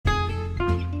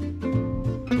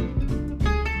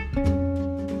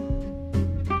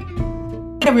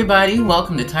everybody.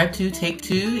 Welcome to Type 2 Take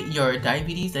 2, your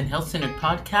diabetes and health-centered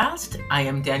podcast. I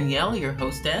am Danielle, your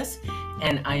hostess,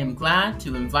 and I am glad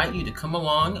to invite you to come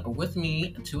along with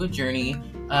me to a journey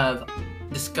of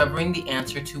discovering the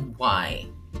answer to why.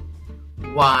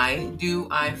 Why do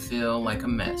I feel like a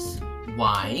mess?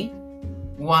 Why?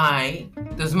 Why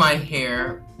does my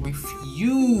hair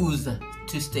refuse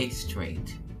to stay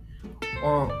straight?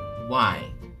 Or why?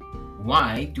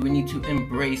 Why do we need to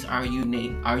embrace our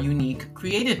unique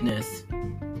creativeness?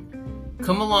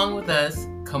 Come along with us,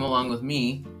 come along with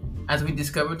me, as we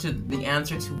discover the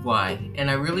answer to why.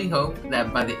 And I really hope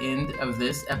that by the end of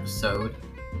this episode,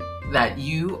 that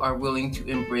you are willing to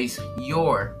embrace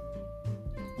your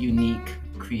unique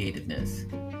creativeness.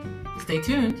 Stay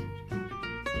tuned.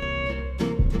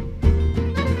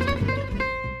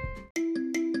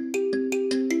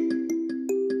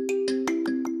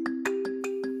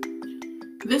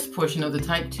 This portion of the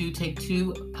Type 2 Take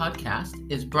 2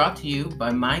 podcast is brought to you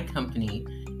by my company,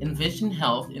 Envision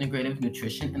Health Integrative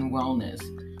Nutrition and Wellness,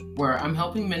 where I'm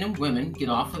helping men and women get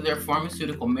off of their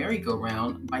pharmaceutical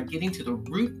merry-go-round by getting to the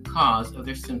root cause of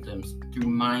their symptoms through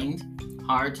mind,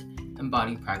 heart, and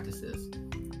body practices.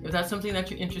 If that's something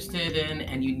that you're interested in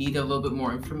and you need a little bit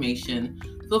more information,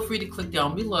 feel free to click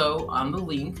down below on the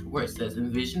link where it says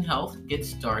Envision Health Get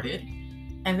Started.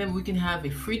 And then we can have a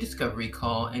free discovery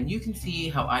call and you can see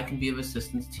how I can be of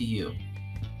assistance to you.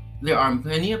 There are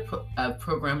many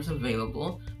programs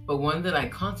available, but one that I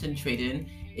concentrate in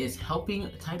is helping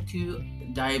type 2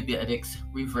 diabetics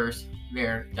reverse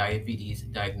their diabetes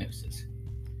diagnosis.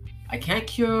 I can't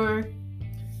cure,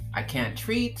 I can't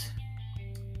treat,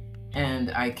 and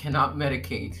I cannot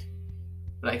medicate,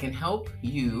 but I can help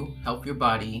you, help your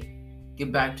body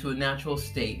get back to a natural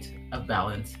state of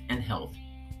balance and health.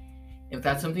 If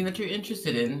that's something that you're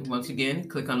interested in, once again,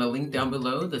 click on the link down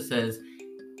below that says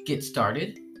Get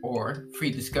Started or Free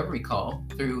Discovery Call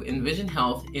through Envision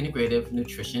Health Integrative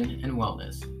Nutrition and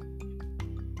Wellness.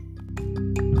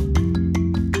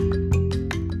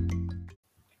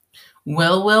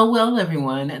 Well,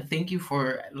 everyone. Thank you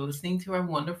for listening to our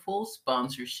wonderful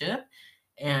sponsorship.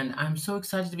 And I'm so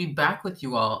excited to be back with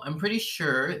you all. I'm pretty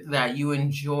sure that you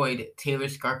enjoyed Taylor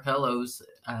Scarpello's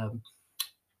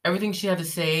everything she had to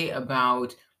say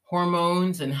about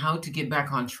hormones and how to get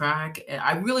back on track. And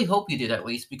I really hope you did, at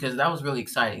least, because that was really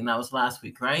exciting. That was last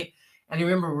week, right? And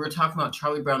remember, we were talking about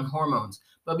Charlie Brown hormones.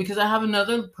 But because I have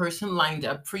another person lined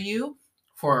up for you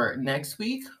for next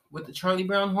week with the Charlie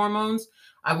Brown hormones,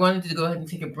 I wanted to go ahead and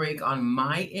take a break on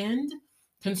my end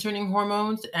concerning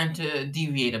hormones and to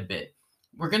deviate a bit.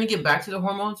 We're going to get back to the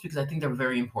hormones because I think they're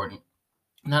very important.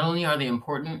 Not only are they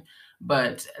important,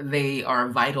 but they are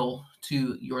vital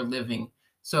to your living.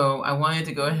 So I wanted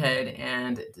to go ahead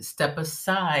and step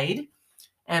aside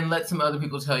and let some other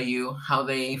people tell you how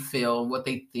they feel, what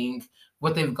they think,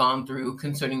 what they've gone through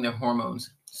concerning their hormones.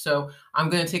 So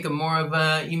I'm going to take a more of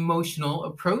an emotional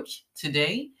approach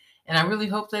today, and I really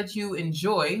hope that you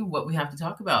enjoy what we have to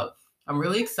talk about. I'm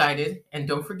really excited, and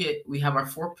don't forget, we have our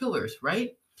 4 pillars,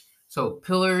 right? So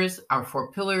our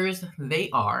 4 pillars, they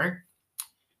are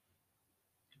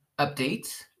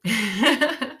updates.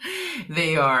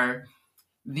 They are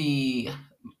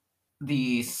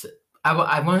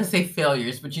I want to say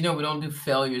failures, but we don't do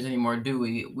failures anymore, do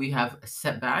we? We have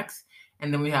setbacks,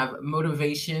 and then we have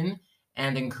motivation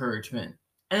and encouragement.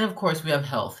 And of course, we have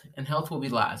health, and health will be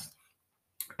last.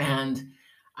 And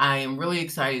I am really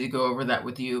excited to go over that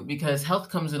with you because health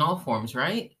comes in all forms,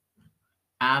 right?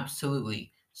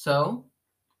 Absolutely. So,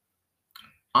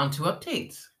 on to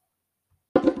updates.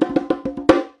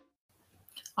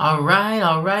 All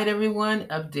right, everyone.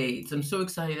 Updates. I'm so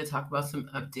excited to talk about some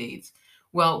updates.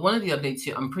 Well, one of the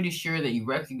updates I'm pretty sure that you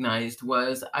recognized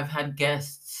was I've had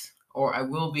guests, or I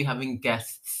will be having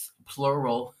guests,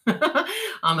 plural,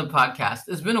 on the podcast.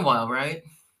 It's been a while, right?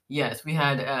 Yes, we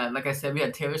had, like I said, we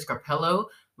had Taylor Scarpello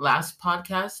last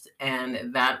podcast,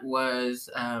 and that was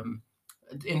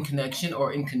in connection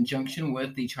or in conjunction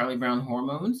with the Charlie Brown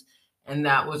hormones, and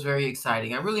that was very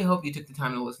exciting. I really hope you took the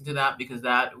time to listen to that because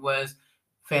that was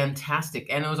fantastic.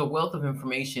 And it was a wealth of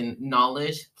information,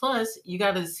 knowledge. Plus, you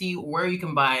got to see where you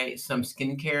can buy some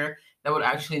skincare that would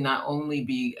actually not only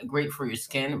be great for your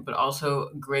skin, but also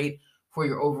great for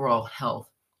your overall health.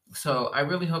 So I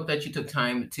really hope that you took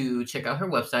time to check out her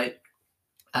website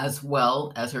as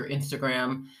well as her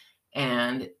Instagram.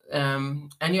 And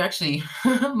you actually,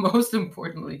 most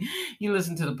importantly, you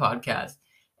listen to the podcast.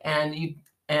 And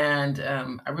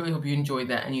I really hope you enjoyed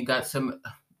that and you got some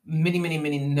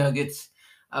many nuggets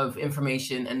of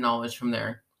information and knowledge from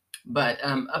there. But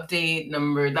update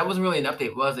number, that wasn't really an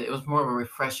update, was it? It was more of a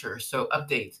refresher. So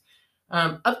updates.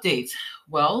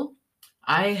 Well,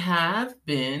 I have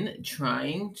been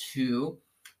trying to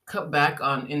cut back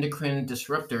on endocrine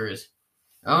disruptors.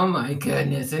 Oh my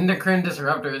goodness, endocrine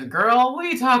disruptors. Girl, what are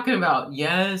you talking about?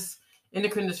 Yes,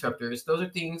 endocrine disruptors. Those are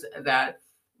things that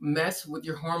mess with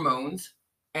your hormones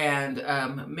and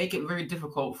make it very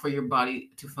difficult for your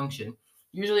body to function.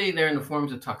 Usually they're in the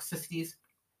forms of toxicities.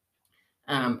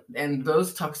 And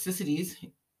those toxicities,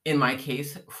 in my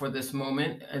case, for this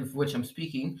moment of which I'm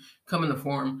speaking, come in the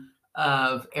form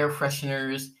of air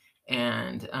fresheners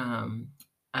and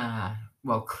uh,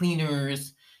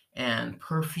 cleaners and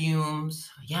perfumes.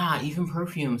 Yeah, even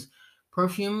perfumes.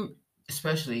 Perfume,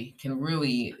 especially, can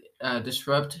really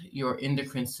disrupt your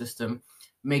endocrine system,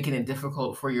 making it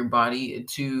difficult for your body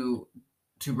to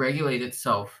regulate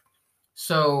itself.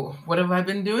 So, what have I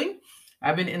been doing?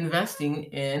 I've been investing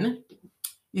in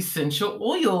essential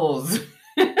oils.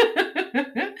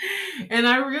 And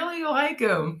I really like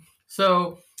them.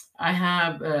 So I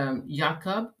have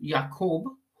Jacob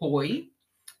Hoy,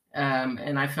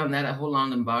 and I found that at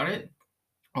Holland and Barrett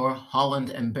or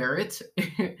Holland and Barrett.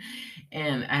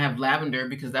 And I have lavender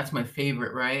because that's my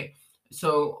favorite, right?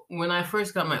 So when I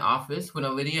first got my office, when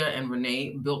Lydia and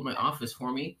Renee built my office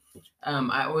for me,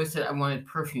 I always said I wanted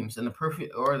perfumes and the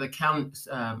perfume or the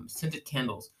scented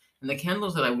candles. And the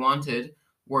candles that I wanted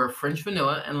were French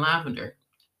vanilla and lavender.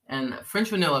 And French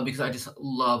vanilla because I just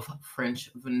love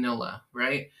French vanilla,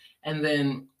 right? And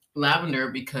then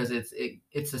lavender because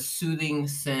it's a soothing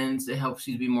scent. It helps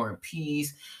you to be more at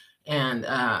peace and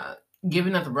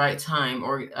given at the right time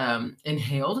or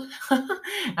inhaled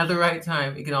at the right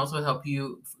time, it can also help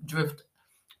you drift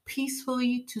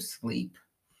peacefully to sleep.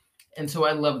 And so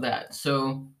I love that.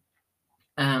 So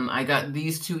I got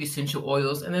these two essential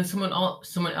oils, and then someone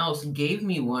else gave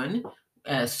me one,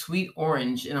 sweet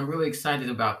orange, and I'm really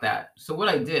excited about that. So what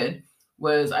I did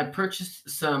was I purchased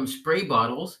some spray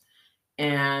bottles,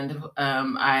 and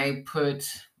I put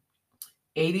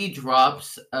 80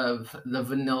 drops of the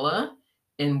vanilla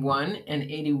in one and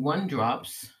 81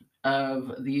 drops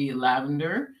of the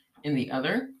lavender in the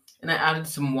other. And I added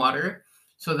some water.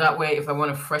 So that way, if I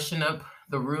want to freshen up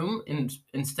the room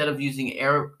instead of using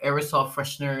aerosol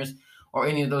fresheners or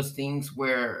any of those things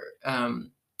where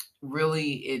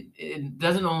really it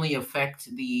doesn't only affect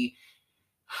the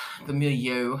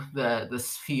milieu, the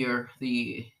sphere,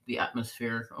 the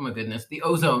atmosphere. Oh my goodness, the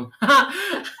ozone.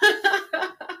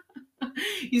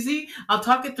 You see, I'll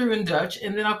talk it through in Dutch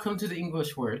and then I'll come to the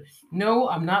English word. No,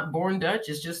 I'm not born Dutch.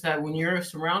 It's just that when you're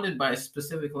surrounded by a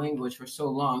specific language for so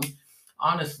long,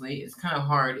 honestly, it's kind of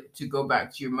hard to go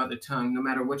back to your mother tongue no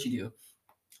matter what you do.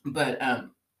 But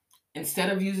instead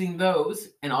of using those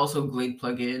and also Glade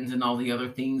plugins and all the other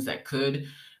things that could,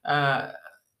 uh,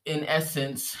 in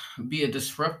essence, be a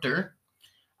disruptor,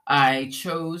 I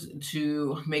chose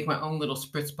to make my own little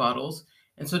spritz bottles.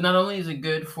 And so not only is it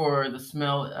good for the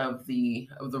smell of the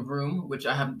room, which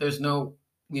I have there's no,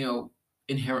 you know,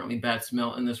 inherently bad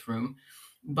smell in this room,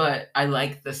 but I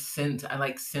like the scent. I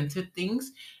like scented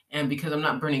things. And because I'm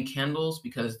not burning candles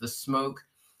because the smoke,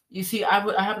 you see, I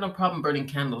have no problem burning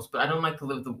candles, but I don't like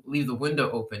to leave the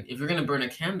window open. If you're going to burn a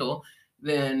candle,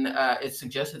 then it's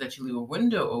suggested that you leave a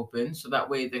window open so that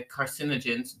way the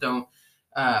carcinogens don't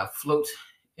float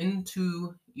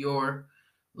into your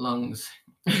lungs.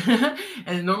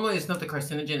 And normally it's not the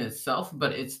carcinogen itself,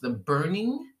 but it's the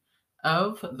burning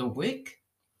of the wick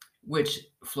which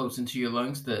floats into your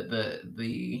lungs.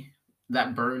 The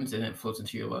that burns and it floats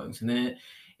into your lungs, and then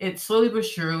it slowly but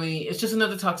surely. It's just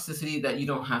another toxicity that you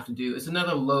don't have to do. It's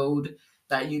another load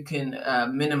that you can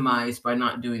minimize by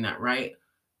not doing that. Right?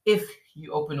 If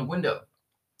you open a window,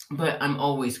 but I'm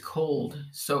always cold,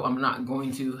 so I'm not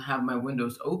going to have my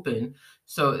windows open.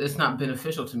 So it's not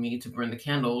beneficial to me to burn the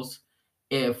candles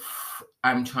if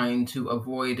I'm trying to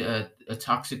avoid a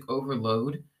toxic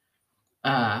overload,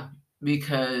 uh,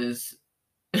 because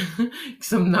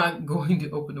because I'm not going to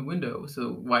open the window.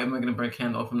 So why am I going to burn a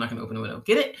candle if I'm not going to open the window?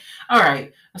 Get it? All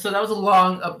right. So that was a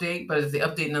long update, but it's the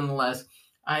update nonetheless.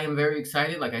 I am very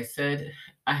excited. Like I said,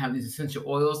 I have these essential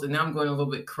oils, and now I'm going a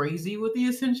little bit crazy with the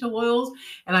essential oils.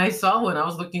 And I saw when I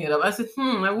was looking it up, I said,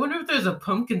 I wonder if there's a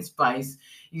pumpkin spice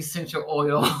essential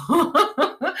oil.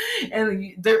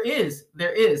 And there is.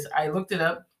 There is. I looked it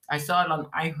up. I saw it on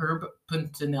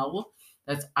iHerb.nl.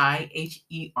 That's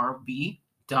IHERB.nl.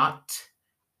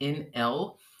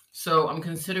 So I'm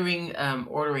considering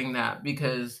ordering that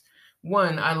because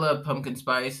one, I love pumpkin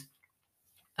spice,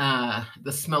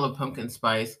 the smell of pumpkin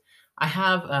spice. I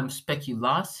have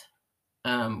speculoos,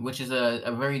 which is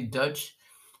a very Dutch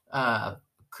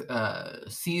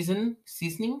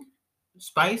seasoning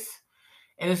spice,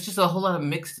 and it's just a whole lot of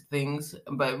mixed things.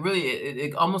 But really,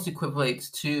 it almost equivalates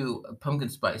to pumpkin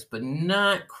spice, but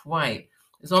not quite.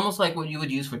 It's almost like what you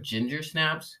would use for ginger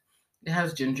snaps. It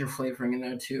has ginger flavoring in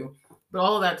there too. But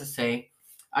all of that to say,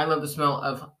 I love the smell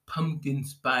of pumpkin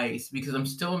spice because I'm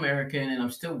still American and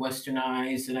I'm still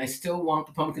westernized and I still want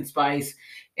the pumpkin spice.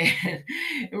 And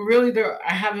really,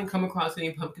 I haven't come across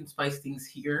any pumpkin spice things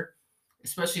here,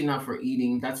 especially not for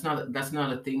eating. That's not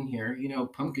a thing here.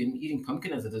 Eating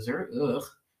pumpkin as a dessert. Ugh,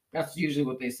 that's usually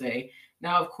what they say.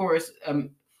 Now, of course,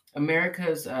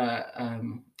 America's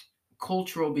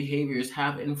cultural behaviors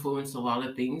have influenced a lot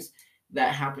of things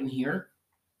that happen here.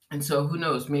 And so who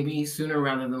knows, maybe sooner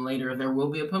rather than later there will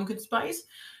be a pumpkin spice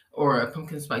or a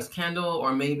pumpkin spice candle,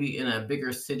 or maybe in a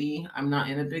bigger city. I'm not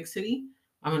in a big city.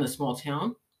 I'm in a small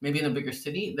town. Maybe in a bigger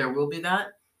city there will be that.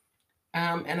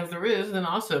 And if there is, then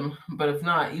awesome. But if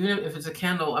not, even if it's a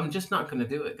candle, I'm just not going to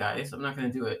do it, guys. I'm not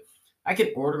going to do it. I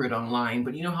can order it online,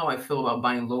 but you know how I feel about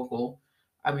buying local.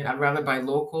 I mean, I'd rather buy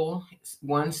local,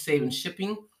 one, save in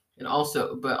shipping, and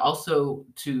also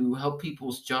to help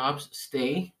people's jobs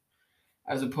stay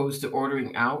as opposed to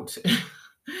ordering out.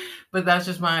 But that's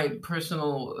just my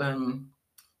personal.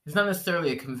 It's not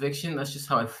necessarily a conviction. That's just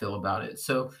how I feel about it.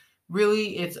 So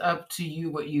really, it's up to you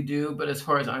what you do. But as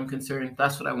far as I'm concerned,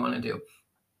 that's what I want to do.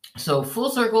 So full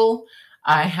circle,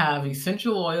 I have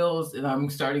essential oils, and I'm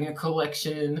starting a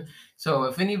collection. So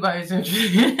if anybody's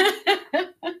interested,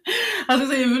 I was gonna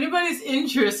say if anybody's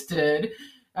interested,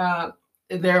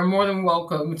 they're more than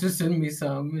welcome to send me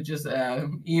some. Just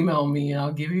email me, and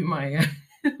I'll give you my.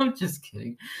 I'm just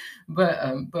kidding, but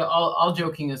all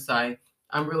joking aside,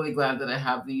 I'm really glad that I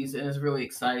have these, and it's really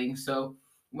exciting. So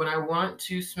when I want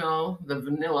to smell the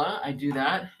vanilla, I do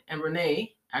that. And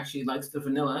Renee actually likes the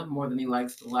vanilla more than he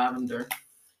likes the lavender.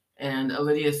 And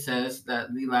Lydia says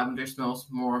that the lavender smells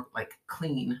more like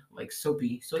clean, like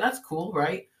soapy. So that's cool,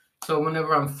 right? So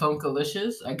whenever I'm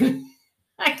funkalicious, I can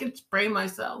I can spray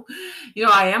myself.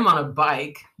 I am on a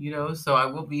bike, so I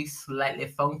will be slightly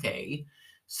funky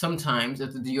sometimes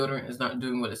if the deodorant is not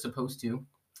doing what it's supposed to.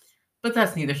 But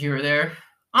that's neither here or there.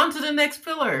 On to the next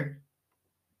pillar.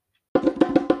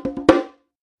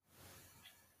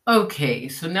 Okay,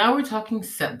 so now we're talking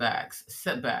setbacks.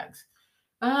 Setbacks.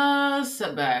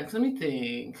 Let me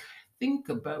think. Think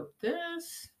about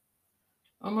this.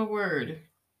 Oh my word.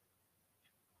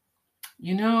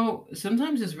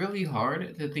 Sometimes it's really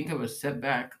hard to think of a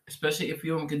setback, especially if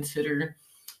you don't consider,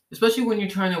 especially when you're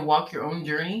trying to walk your own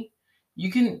journey. You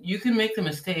can make the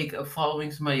mistake of following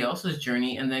somebody else's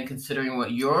journey and then considering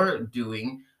what you're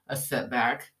doing a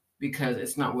setback because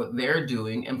it's not what they're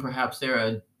doing, and perhaps they're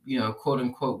a quote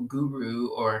unquote guru,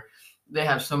 or they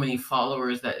have so many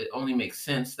followers that it only makes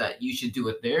sense that you should do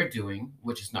what they're doing,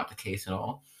 which is not the case at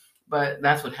all. But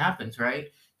that's what happens, right?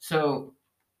 So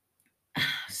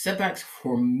setbacks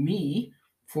for me,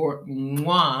 for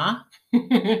moi.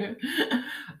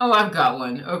 Oh, I've got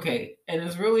one. Okay, and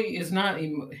it's not.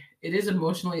 It is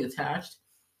emotionally attached,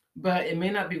 but it may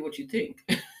not be what you think.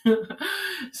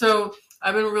 So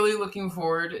I've been really looking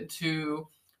forward to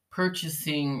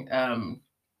purchasing,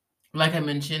 like I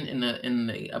mentioned in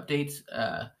the updates,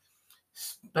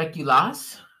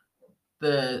 speculoos.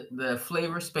 The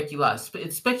flavor speculoos.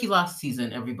 It's speculoos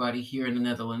season, everybody, here in the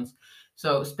Netherlands.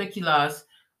 So speculoos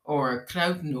or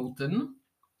kruidnoten.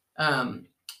 Um,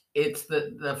 it's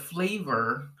the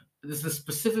flavor. There's a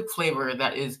specific flavor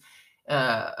that is,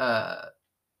 yeah,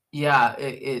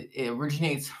 it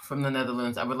originates from the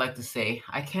Netherlands. I would like to say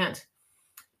I can't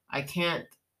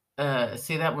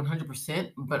say that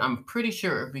 100%, but I'm pretty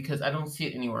sure because I don't see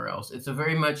it anywhere else. It's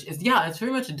very much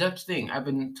a Dutch thing. I've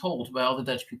been told by all the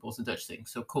Dutch people it's a Dutch thing.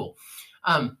 So cool.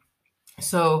 Um,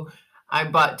 so I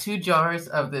bought 2 jars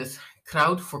of this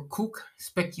Kraut voor Koek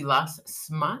Speculaas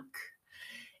Smaak,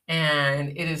 and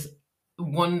it is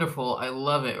wonderful. I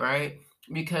love it, right?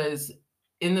 Because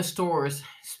in the stores,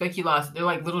 speculoos, they're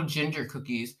like little ginger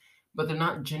cookies, but they're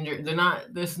not ginger.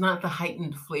 There's not the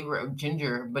heightened flavor of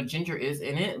ginger, but ginger is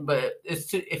in it. But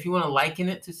if you want to liken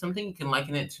it to something, you can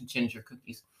liken it to ginger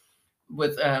cookies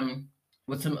with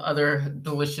some other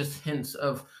delicious hints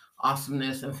of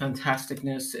awesomeness and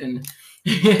fantasticness and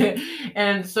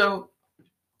and so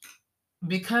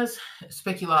because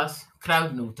speculoos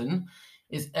kruidnoten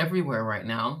is everywhere right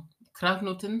now.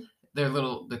 Kruidnoten,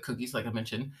 the cookies, like I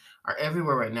mentioned, are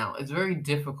everywhere right now. It's very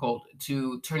difficult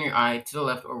to turn your eye to the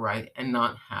left or right and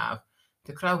not have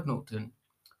the kruidnoten.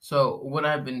 So what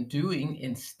I've been doing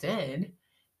instead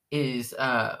is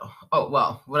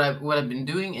what I've been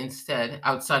doing instead,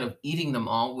 outside of eating them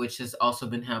all, which has also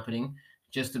been happening,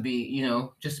 just to be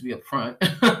upfront,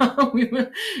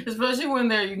 especially when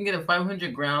you can get a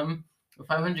 500 gram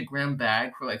a 500-gram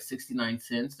bag for like 69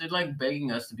 cents. They're like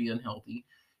begging us to be unhealthy.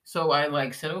 So I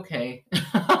like said, okay.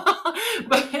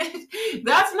 But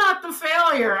that's not the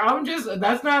failure.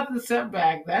 That's not the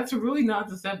setback. That's really not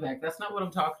the setback. That's not what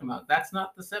I'm talking about. That's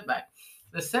not the setback.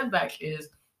 The setback is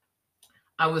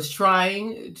I was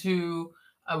trying to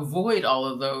avoid all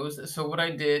of those. So what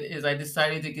I did is I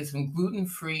decided to get some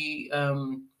gluten-free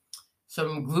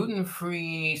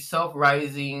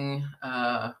self-rising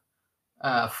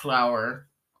flour.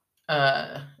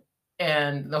 Uh,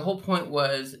 and the whole point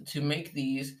was to make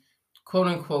these quote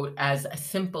unquote as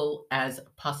simple as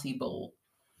possible.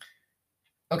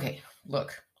 Okay,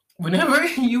 look. Whenever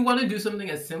you want to do something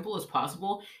as simple as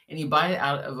possible and you buy it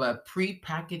out of a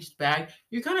pre-packaged bag,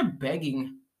 you're kind of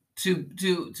begging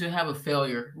to have a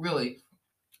failure, really.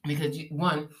 Because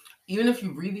one, even if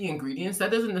you read the ingredients, that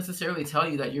doesn't necessarily tell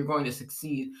you that you're going to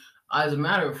succeed. As a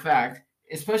matter of fact,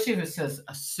 especially if it says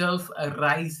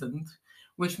self-rising,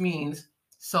 which means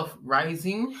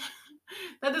self-rising,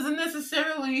 that doesn't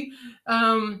necessarily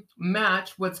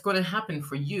match what's going to happen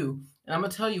for you. And I'm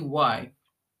going to tell you why.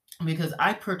 Because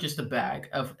I purchased a bag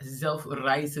of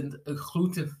self-rising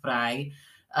gluten-free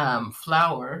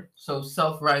flour, so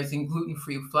self-rising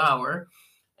gluten-free flour,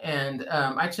 and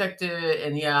I checked it,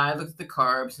 and yeah, I looked at the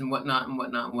carbs and whatnot and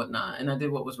whatnot and whatnot, and I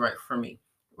did what was right for me.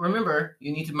 Remember,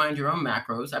 you need to mind your own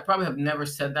macros. I probably have never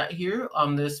said that here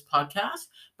on this podcast,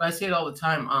 but I say it all the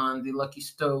time on the Lucky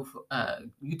Stove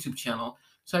YouTube channel.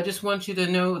 So I just want you to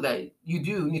know that you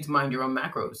do need to mind your own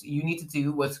macros. You need to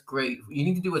do what's great. You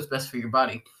need to do what's best for your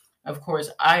body. Of course,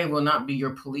 I will not be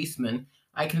your policeman.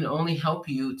 I can only help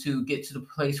you to get to the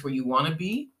place where you want to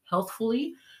be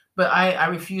healthfully, but I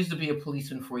refuse to be a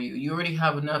policeman for you. You already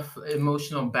have enough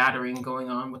emotional battering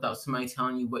going on without somebody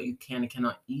telling you what you can and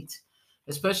cannot eat,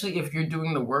 especially if you're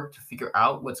doing the work to figure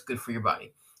out what's good for your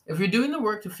body. If you're doing the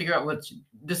work to figure out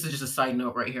this is just a side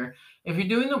note right here. If you're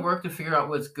doing the work to figure out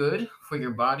what's good for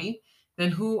your body, then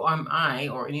who am I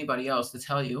or anybody else to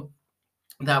tell you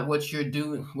that what you're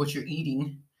doing, what you're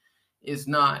eating is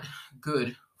not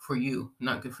good for you,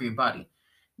 not good for your body.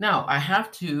 Now, I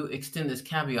have to extend this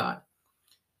caveat.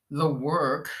 The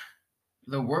work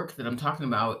that I'm talking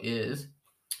about is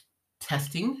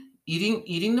testing,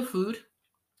 eating the food,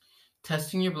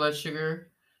 testing your blood sugar,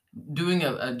 doing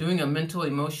a mental,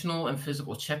 emotional, and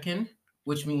physical check-in,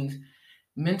 which means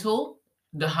mental.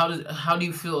 How do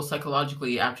you feel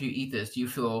psychologically after you eat this? Do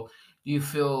you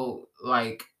feel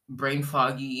like brain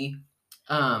foggy?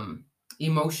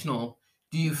 Emotional.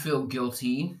 Do you feel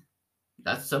guilty?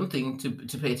 That's something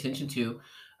to pay attention to.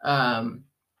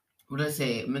 What did I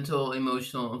say? Mental,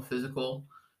 emotional, and physical.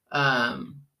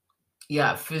 Um,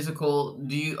 yeah, physical.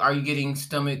 Are you getting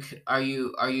stomach? Are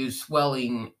you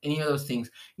swelling? Any of those things.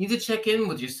 You need to check in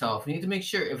with yourself. You need to make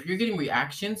sure if you're getting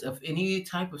reactions of any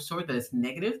type of sort that is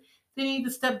negative, then you need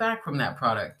to step back from that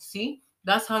product. See,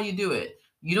 that's how you do it.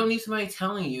 You don't need somebody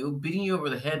telling you, beating you over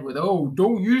the head with, "Oh,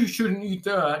 don't you shouldn't eat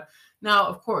that." Now,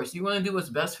 of course, you want to do what's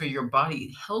best for your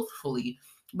body healthfully,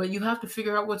 but you have to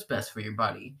figure out what's best for your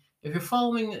body. If you're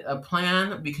following a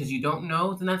plan because you don't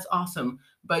know, then that's awesome.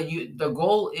 But the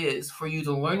goal is for you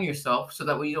to learn yourself so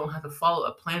that way you don't have to follow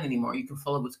a plan anymore. You can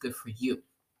follow what's good for you.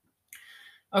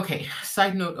 Okay,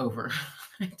 side note over.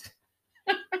 And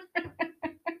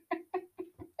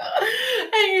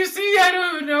you see, I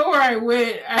don't even know where I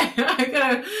went. I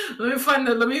gotta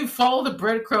let me follow the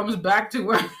breadcrumbs back to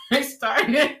where I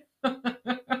started.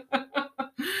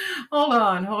 Hold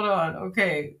on.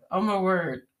 Okay, on my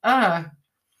word.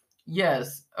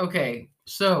 Yes. Okay.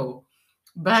 So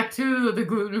back to the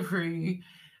gluten-free,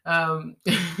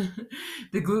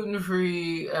 the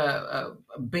gluten-free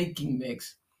baking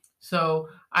mix. So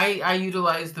I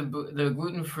utilized the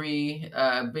gluten-free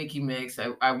baking mix.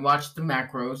 I watched the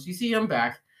macros. You see, I'm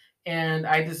back, and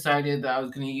I decided that I was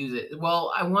going to use it.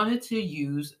 Well, I wanted to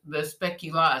use the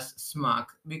Speculaas smaak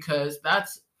because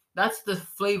that's the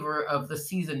flavor of the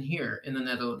season here in the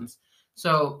Netherlands.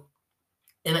 So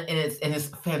and it's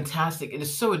fantastic. It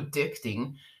is so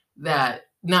addicting that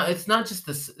now it's not just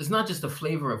the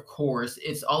flavor, of course.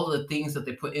 It's all the things that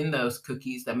they put in those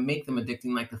cookies that make them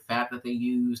addicting, like the fat that they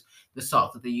use, the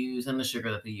salt that they use, and the sugar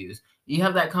that they use. You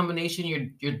have that combination,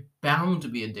 you're bound to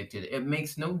be addicted. It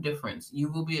makes no difference.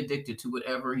 You will be addicted to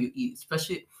whatever you eat,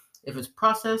 especially if it's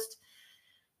processed.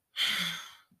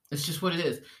 It's just what it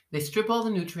is. They strip all the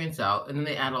nutrients out and then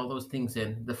they add all those things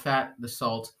in, the fat, the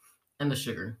salt, and the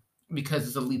sugar, because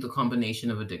it's a lethal combination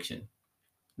of addiction.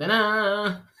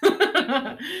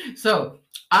 So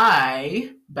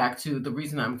back to the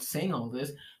reason I'm saying all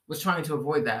this, was trying to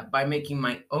avoid that by making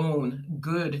my own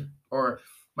good, or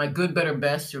my good, better,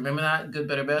 best. You remember that? Good,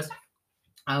 better, best?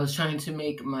 I was trying to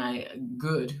make my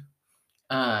good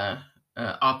uh,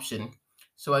 option.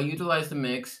 So I utilized the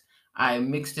mix. I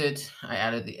mixed it. I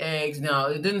added the eggs. Now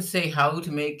it didn't say how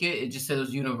to make it. It just said it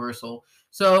was universal.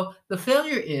 So the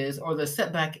failure is, or the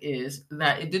setback is,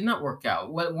 that it did not work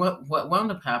out. What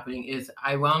wound up happening is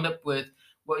I wound up with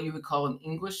what you would call an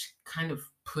English kind of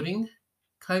pudding,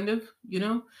 kind of.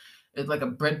 It's like a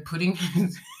bread pudding.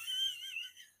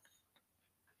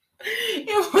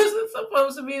 It wasn't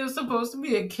supposed to be. It was supposed to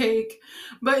be a cake,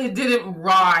 but it didn't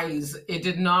rise. It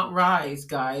did not rise,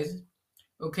 guys.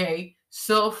 Okay,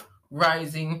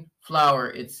 self-rising flour.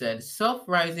 It said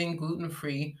self-rising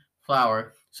gluten-free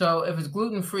flour. So if it's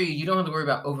gluten-free, you don't have to worry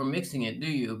about overmixing it, do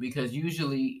you? Because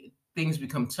usually things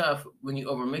become tough when you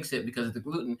overmix it because of the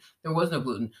gluten. There was no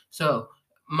gluten, so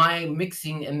my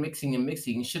mixing and mixing and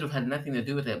mixing should have had nothing to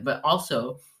do with it. But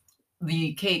also,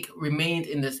 the cake remained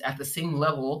in this at the same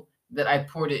level that I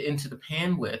poured it into the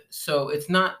pan with. So it's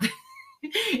not.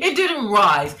 It didn't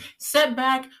rise.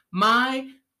 Setback. My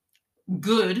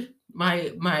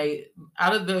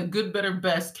out of the good, better,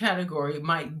 best category,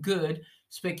 my good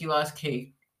speculoos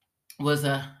cake was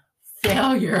a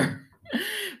failure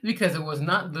because it was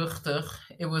not luchtig,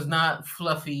 it was not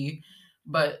fluffy.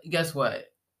 But guess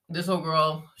what? This old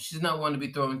girl, she's not one to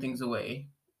be throwing things away.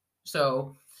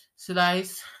 So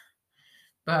slice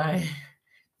by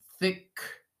thick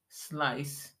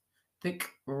slice, thick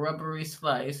rubbery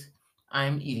slice,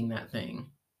 I'm eating that thing.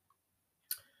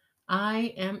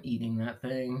 I am eating that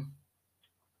thing.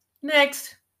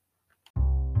 Next.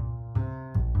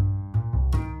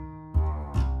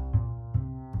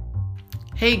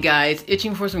 Hey guys,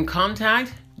 itching for some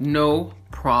contact? No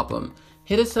problem.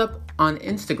 Hit us up on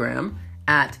Instagram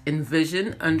at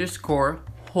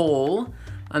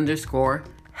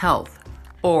envision_whole_health.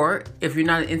 Or if you're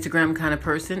not an Instagram kind of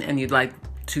person and you'd like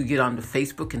to get onto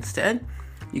Facebook instead,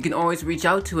 you can always reach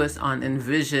out to us on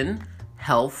Envision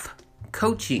Health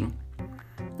Coaching.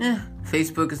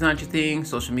 Facebook is not your thing,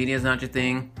 social media is not your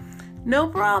thing. No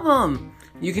problem.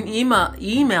 You can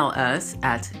email us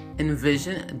at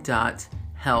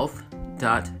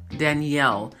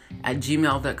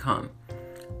envision.health.danielle@gmail.com.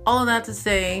 All of that to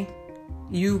say,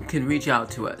 you can reach out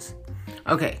to us.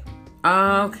 Okay,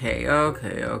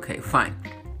 fine.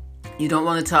 You don't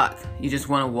want to talk, you just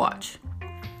want to watch.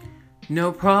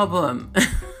 No problem.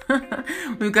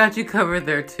 We've got you covered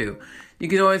there too. You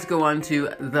can always go on to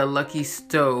The Lucky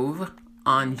Stove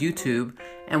on YouTube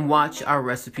and watch our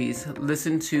recipes,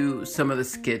 listen to some of the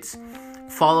skits,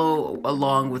 follow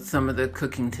along with some of the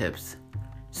cooking tips.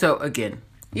 So again,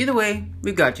 either way,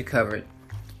 we've got you covered.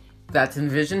 That's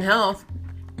Envision Health.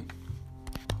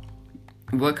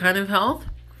 What kind of health?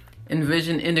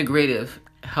 Envision integrative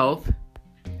health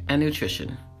and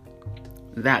nutrition.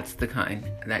 That's the kind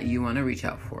that you want to reach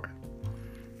out for.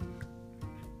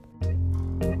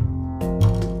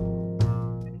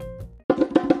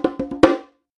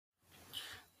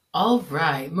 All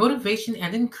right, motivation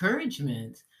and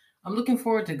encouragement. I'm looking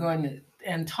forward to going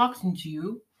and talking to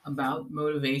you about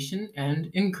motivation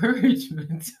and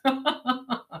encouragement.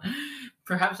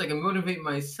 Perhaps I can motivate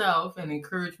myself and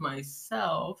encourage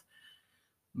myself,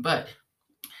 but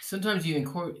sometimes you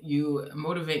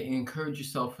motivate and encourage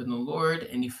yourself in the Lord,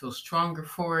 and you feel stronger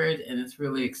for it, and it's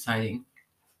really exciting.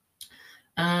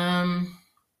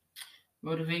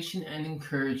 Motivation and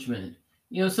encouragement.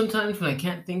 Sometimes when I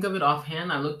can't think of it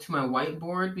offhand, I look to my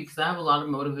whiteboard because I have a lot of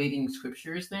motivating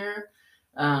scriptures there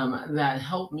that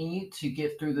help me to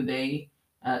get through the day,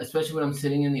 especially when I'm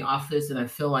sitting in the office and I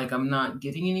feel like I'm not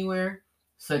getting anywhere,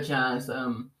 such as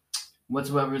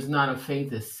whatsoever is not of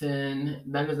faith is sin.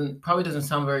 That probably doesn't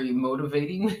sound very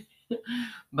motivating,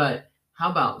 but how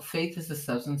about faith is the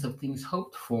substance of things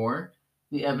hoped for,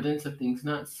 the evidence of things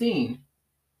not seen?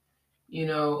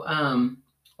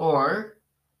 Or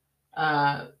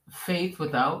faith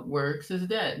without works is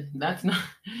dead. That's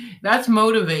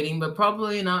motivating, but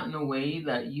probably not in a way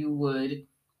that you would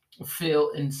feel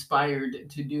inspired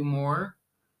to do more.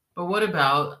 But what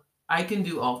about I can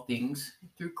do all things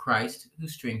through Christ who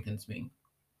strengthens me?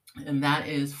 And that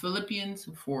is Philippians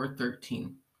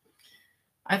 4:13.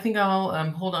 I think I'll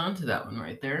hold on to that one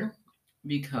right there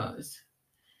because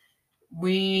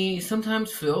we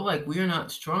sometimes feel like we are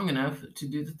not strong enough to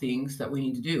do the things that we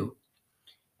need to do.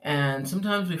 And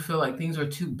sometimes we feel like things are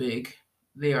too big.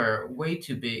 They are way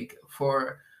too big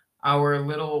for our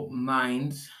little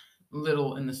minds,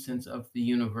 little in the sense of the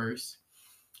universe,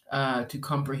 to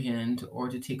comprehend or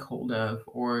to take hold of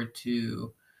or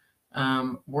to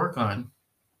work on.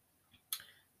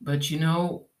 But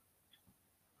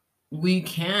we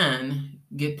can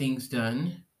get things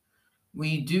done.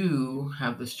 We do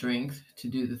have the strength to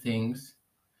do the things.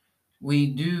 We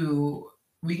do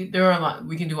there are a lot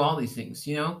we can do all these things,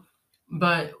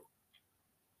 but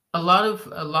a lot of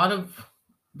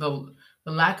the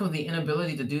the lack of the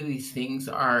inability to do these things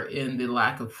are in the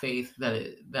lack of faith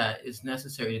that is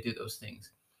necessary to do those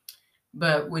things.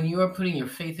 But when you are putting your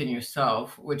faith in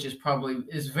yourself, which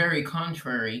is very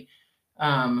contrary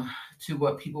to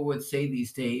what people would say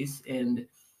these days, and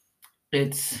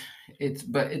it's this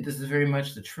is very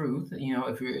much the truth.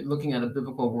 If you're looking at a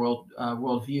biblical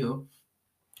worldview,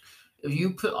 if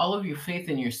you put all of your faith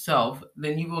in yourself,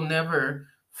 then you will never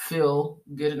feel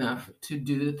good enough to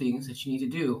do the things that you need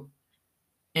to do.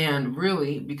 And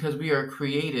really, because we are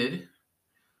created,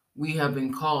 we have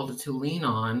been called to lean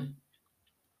on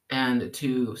and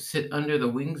to sit under the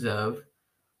wings of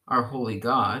our holy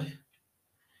God.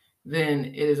 Then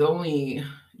it is only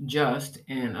just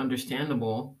and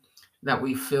understandable that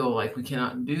we feel like we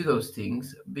cannot do those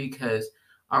things, because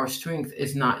our strength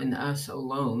is not in us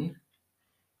alone.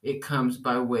 It comes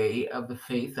by way of the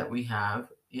faith that we have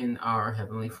in our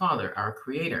Heavenly Father, our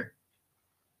Creator.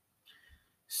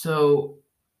 So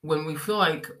when we feel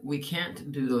like we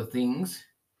can't do those things,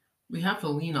 we have to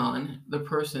lean on the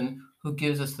person who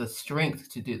gives us the strength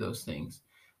to do those things.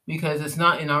 Because it's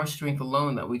not in our strength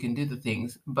alone that we can do the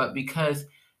things, but because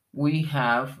we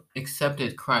have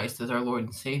accepted Christ as our Lord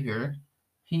and Savior,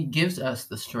 He gives us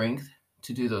the strength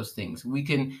to do those things. We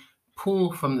can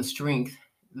pull from the strength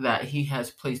that He has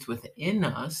placed within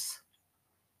us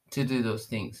to do those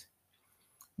things.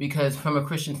 Because from a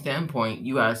Christian standpoint,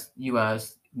 you ask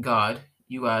God,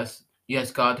 you ask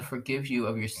God to forgive you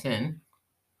of your sin,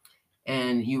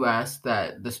 and you ask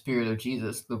that the Spirit of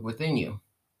Jesus live within you.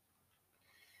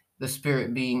 The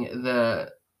Spirit being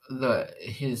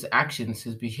His actions,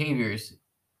 His behaviors.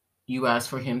 You ask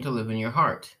for Him to live in your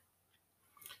heart.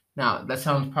 Now, that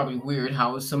sounds probably weird.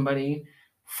 How is somebody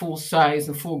full size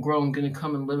and full grown going to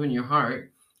come and live in your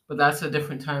heart? But that's a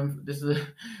different time.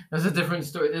 That's a different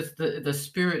story. It's the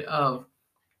spirit of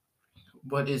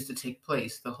what is to take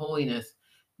place, the holiness.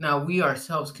 Now, we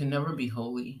ourselves can never be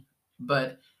holy,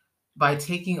 but by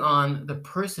taking on the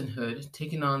personhood,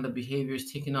 taking on the behaviors,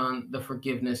 taking on the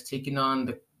forgiveness, taking on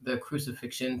the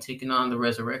crucifixion, taking on the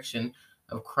resurrection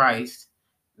of Christ,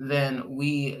 then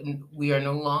we are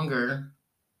no longer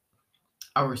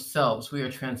ourselves. We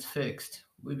are transfixed.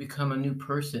 We become a new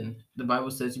person. The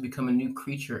Bible says you become a new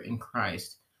creature in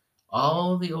Christ.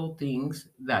 All the old things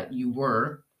that you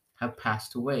were have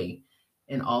passed away,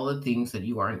 and all the things that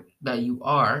you are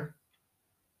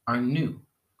new.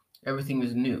 Everything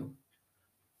is new.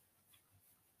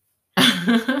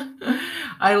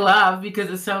 I laugh because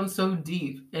it sounds so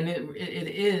deep, and it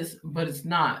is, but it's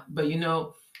not. But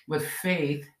with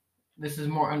faith, this is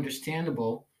more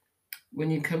understandable. When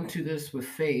you come to this with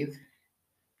faith,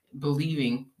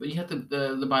 believing, but you have to.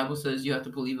 The Bible says you have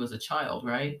to believe as a child,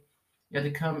 right? You have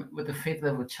to come with the faith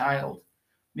of a child,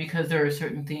 because there are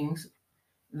certain things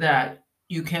that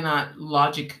you cannot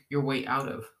logic your way out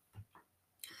of.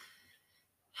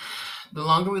 The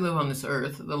longer we live on this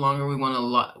earth, the longer we want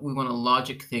to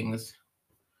logic things.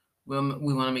 We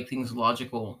want to make things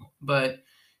logical, but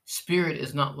spirit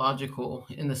is not logical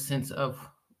in the sense of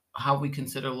how we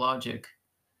consider logic.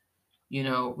 We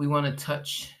want to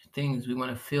touch things, we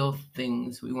want to feel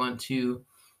things, we want to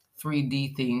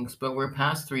 3D things, but we're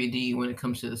past 3D when it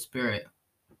comes to the spirit.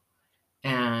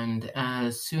 And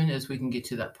as soon as we can get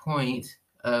to that point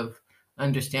of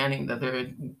understanding that there are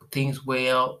things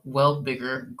well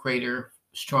bigger, greater,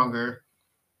 stronger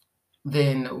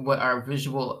than what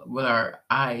our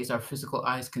eyes, our physical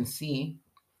eyes can see,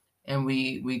 and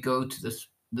we go to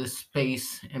this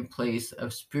space and place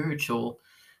of spiritual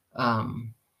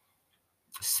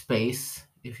space,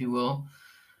 if you will,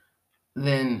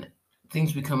 then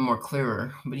things become more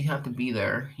clearer. But you have to be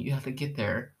there. You have to get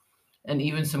there. And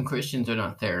even some Christians are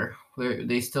not there.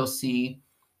 They still see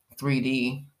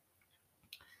 3D,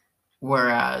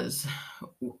 whereas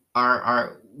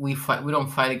we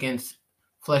don't fight against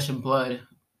flesh and blood,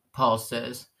 Paul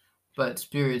says, but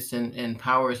spirits and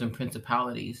powers and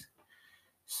principalities.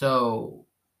 So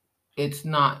it's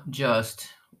not just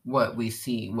what we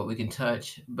see, what we can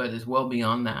touch, but it's well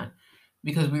beyond that,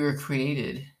 because we were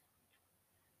created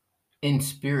in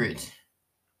spirit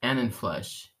and in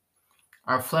flesh.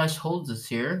 Our flesh holds us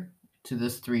here to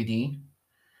this 3D,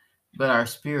 but our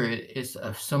spirit is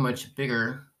so much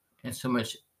bigger, and so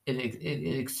much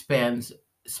it spans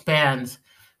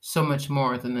so much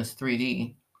more than this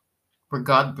 3D. We're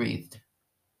God breathed.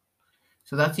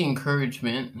 So that's the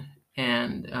encouragement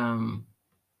and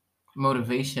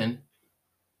motivation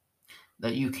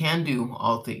that you can do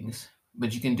all things,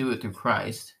 but you can do it through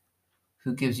Christ,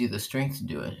 who gives you the strength to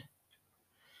do it.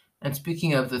 And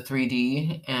speaking of the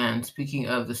 3D and speaking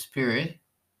of the spirit,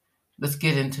 let's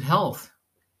get into health.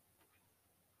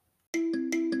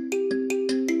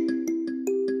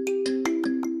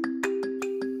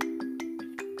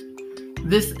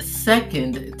 This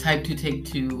second Type 2 Take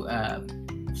 2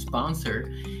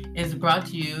 sponsor is brought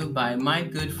to you by my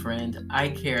good friend,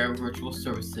 iCare Virtual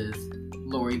Services,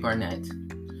 Lori Barnett.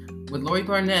 With Lori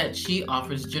Barnett, she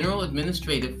offers general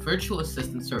administrative virtual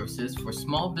assistant services for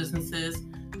small businesses,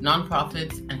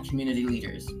 nonprofits, and community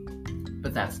leaders.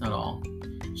 But that's not all.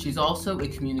 She's also a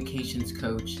communications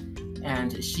coach,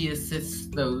 and she assists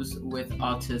those with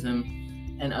autism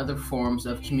and other forms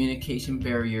of communication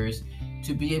barriers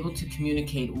to be able to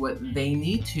communicate what they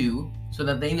need to so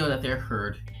that they know that they're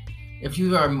heard. If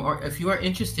you are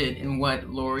interested in what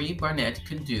Lori Barnett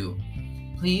can do,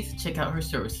 please check out her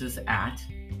services at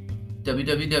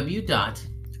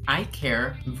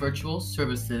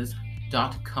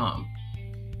www.icarevirtualservices.com,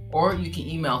 or you can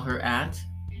email her at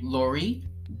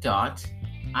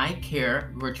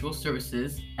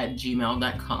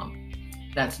lori.icarevirtualservices@gmail.com.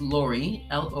 That's Lori,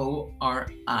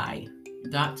 LORI,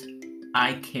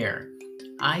 .icare,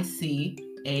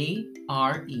 ICARE,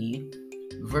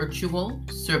 virtual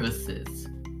services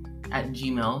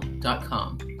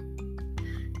 @gmail.com.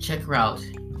 Check her out.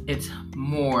 It's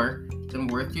more than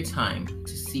worth your time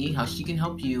to see how she can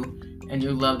help you and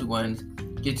your loved ones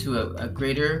get to a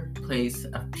greater place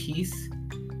of peace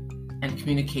and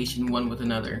communication one with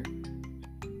another.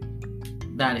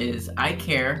 That is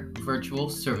iCare Virtual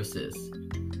Services,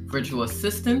 virtual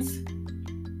assistance,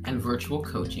 and virtual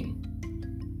coaching.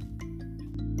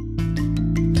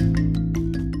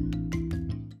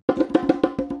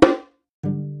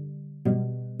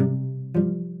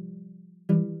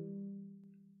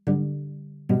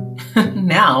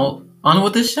 Now, on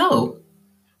with the show.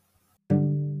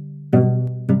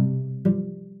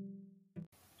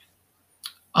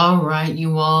 All right,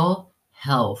 you all,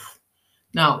 health.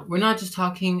 Now, we're not just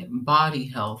talking body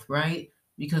health, right?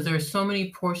 Because there's so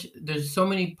many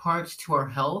parts to our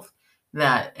health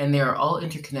and they are all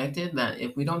interconnected, that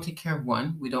if we don't take care of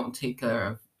one, we don't take care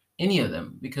of any of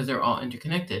them, because they're all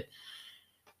interconnected.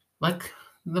 Like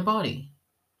the body.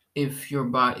 If your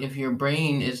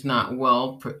brain is not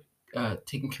well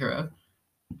taken care of,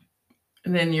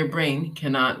 then your brain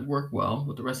cannot work well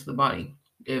with the rest of the body.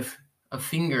 If a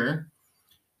finger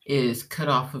is cut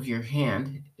off of your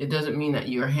hand, it doesn't mean that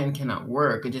your hand cannot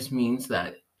work. It just means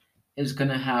that it's going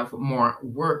to have more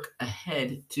work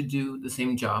ahead to do the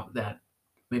same job that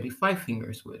maybe 5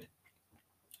 fingers would.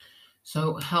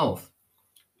 So health,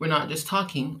 we're not just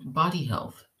talking body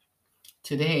health.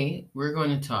 Today, we're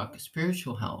going to talk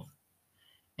spiritual health.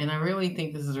 And I really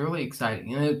think this is really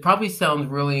exciting. And it probably sounds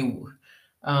really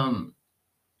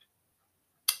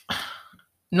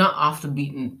not off the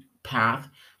beaten path,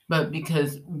 but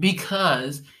because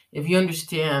if you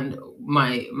understand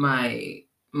my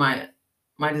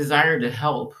desire to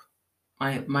help,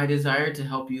 my desire to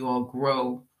help you all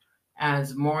grow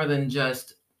as more than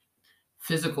just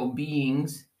physical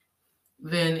beings,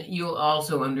 then you'll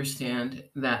also understand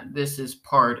that this is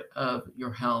part of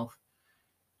your health.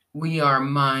 We are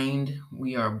mind,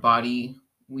 we are body,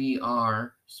 we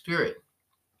are spirit.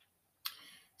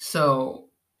 So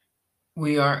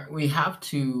we have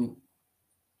to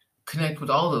connect with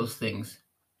all those things.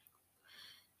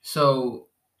 So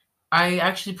I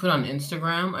actually put on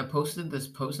Instagram, I posted this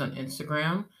post on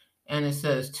Instagram, and it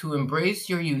says, to embrace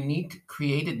your unique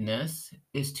createdness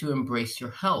is to embrace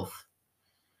your health.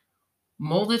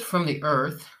 Molded from the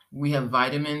earth, we have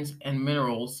vitamins and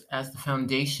minerals as the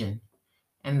foundation,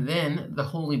 and then the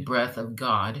holy breath of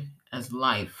God as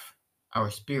life,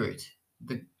 our spirit,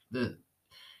 the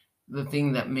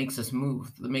thing that makes us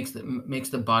move, that makes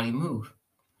the body move.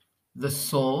 The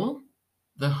soul,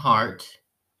 the heart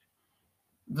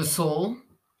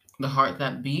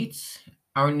that beats,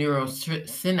 our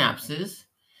neurosynapses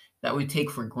that we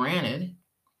take for granted,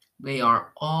 they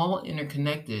are all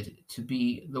interconnected to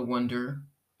be the wonder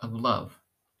of love.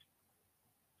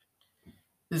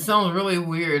 This sounds really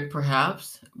weird,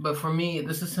 perhaps, but for me,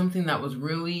 this is something that was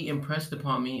really impressed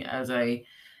upon me as I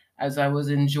was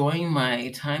enjoying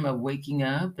my time of waking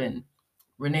up. And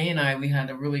Renee and I, we had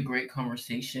a really great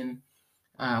conversation.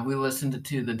 We listened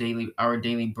to Our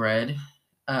Daily Bread.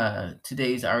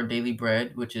 Today's Our Daily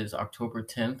Bread, which is October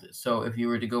 10th. So if you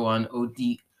were to go on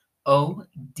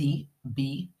odb.org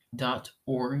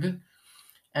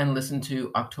and listen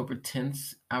to October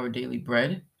 10th's Our Daily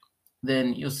Bread,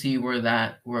 then you'll see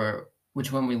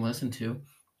which one we listened to.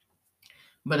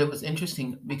 But it was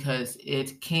interesting because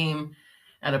it came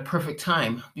at a perfect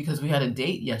time, because we had a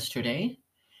date yesterday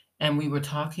and we were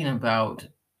talking about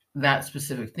that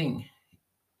specific thing,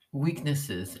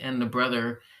 weaknesses, and the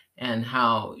brother, and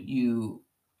how you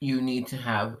need to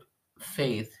have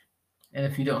faith. And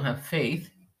if you don't have faith,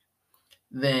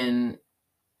 then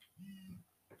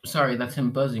sorry, that's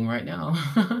him buzzing right now.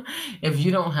 If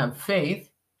you don't have faith,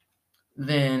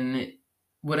 then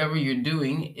whatever you're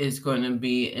doing is going to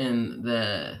be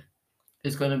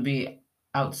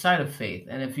outside of faith.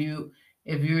 And if you're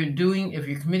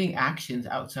committing actions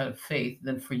outside of faith,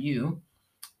 then for you,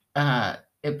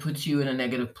 it puts you in a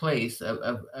negative place,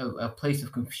 a place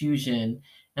of confusion,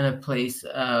 and a place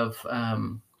of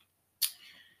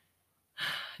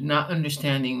not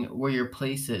understanding where your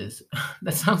place is.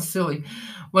 That sounds silly.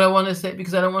 What I want to say,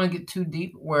 because I don't want to get too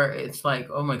deep where it's like,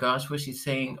 oh my gosh, what she's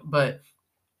saying. But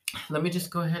let me just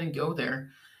go ahead and go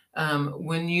there.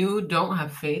 When you don't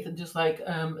have faith, just like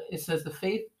it says,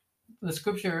 the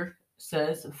scripture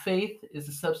says, faith is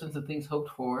the substance of things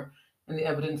hoped for and the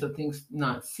evidence of things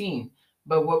not seen.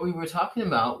 But what we were talking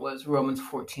about was Romans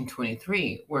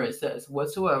 14:23, where it says,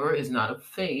 whatsoever is not of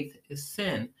faith is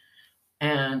sin.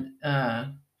 And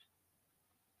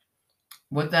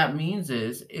what that means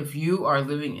is, if you are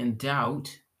living in doubt,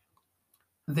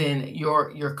 then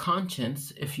your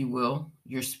conscience, if you will,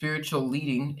 your spiritual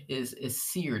leading is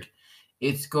seared.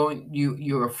 It's going,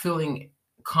 you're feeling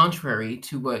contrary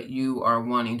to what you are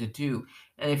wanting to do.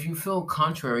 And if you feel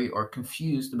contrary or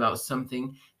confused about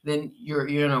something, then you're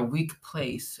in a weak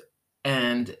place,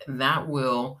 and that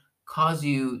will cause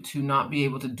you to not be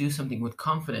able to do something with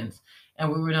confidence.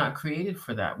 And we were not created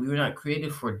for that. We were not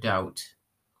created for doubt.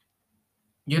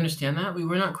 You understand that? We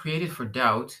were not created for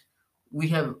doubt. We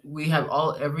have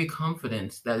every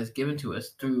confidence that is given to us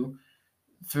through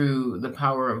the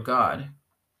power of God.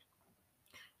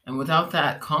 And without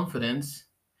that confidence,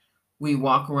 we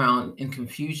walk around in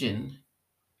confusion.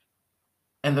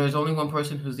 And there's only one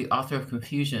person who's the author of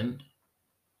confusion.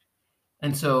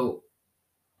 And so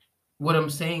what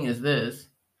I'm saying is this: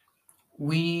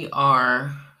 we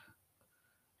are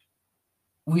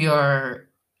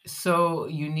so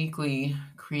uniquely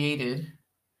created.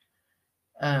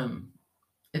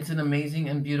 It's an amazing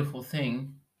and beautiful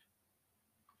thing.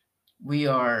 We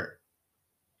are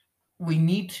we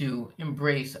need to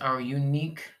embrace our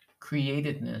unique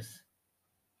createdness,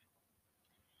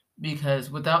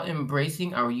 because without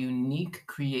embracing our unique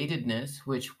createdness,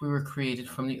 which we were created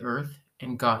from the earth,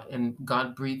 and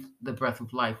God breathed the breath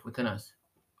of life within us.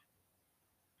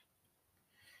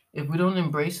 If we don't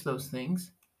embrace those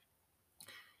things,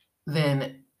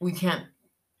 then we can't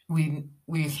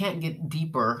get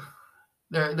deeper.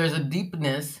 There's a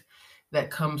deepness that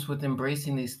comes with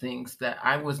embracing these things that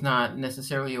I was not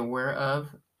necessarily aware of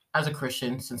as a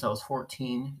Christian since I was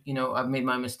 14. I've made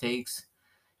my mistakes,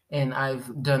 and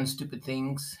I've done stupid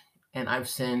things, and I've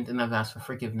sinned, and I've asked for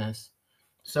forgiveness.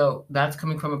 So that's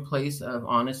coming from a place of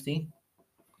honesty.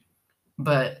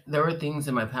 But there were things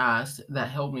in my past that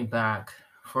held me back,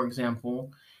 for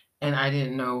example, and I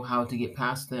didn't know how to get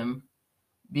past them,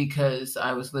 because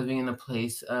I was living in a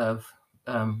place of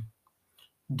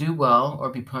do well or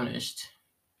be punished.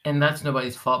 And that's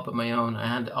nobody's fault but my own.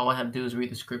 All I had to do was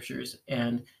read the scriptures,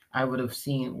 and I would have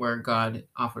seen where God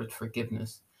offered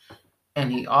forgiveness. And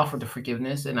he offered the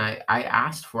forgiveness, and I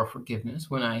asked for forgiveness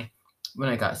when I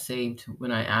got saved,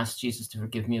 when I asked Jesus to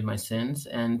forgive me of my sins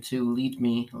and to lead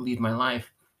my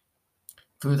life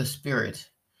through the Spirit.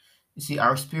 You see,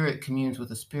 our spirit communes with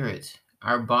the Spirit.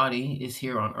 Our body is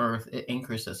here on earth. It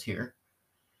anchors us here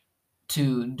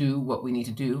to do what we need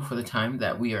to do for the time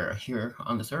that we are here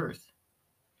on this earth.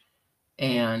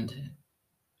 And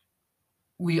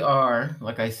we are,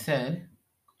 like I said,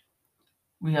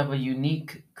 we have a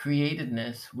unique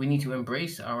createdness. We need to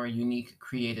embrace our unique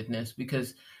createdness,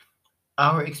 because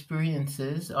our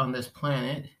experiences on this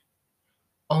planet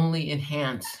only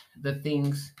enhance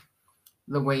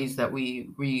the ways that we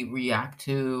react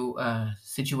to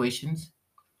situations.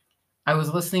 I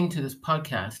was listening to this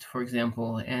podcast, for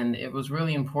example, and it was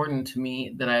really important to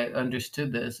me that I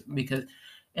understood this, because,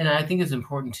 and I think it's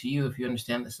important to you if you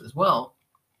understand this as well.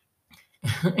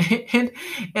 and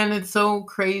and it's so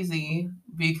crazy,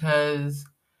 because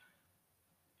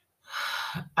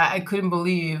I couldn't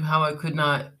believe how I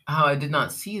did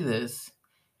not see this.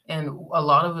 And a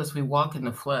lot of us, we walk in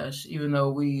the flesh, even though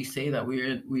we say that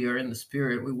we are in the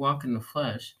spirit. We walk in the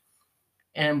flesh.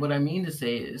 And what I mean to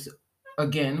say is,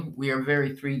 again, we are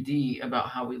very 3D about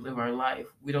how we live our life.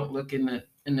 We don't look in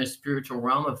the spiritual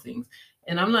realm of things.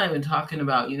 And I'm not even talking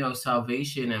about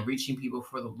salvation and reaching people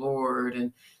for the Lord,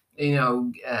 and you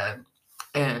know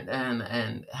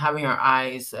and having our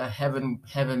eyes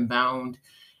heaven bound,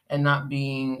 and not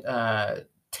being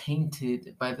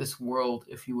tainted by this world,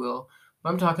 if you will.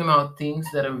 I'm talking about things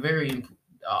that are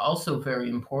also very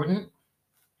important.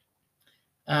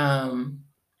 Um,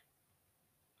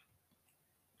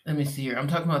 Let me see here. I'm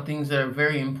talking about things that are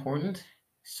very important,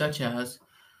 such as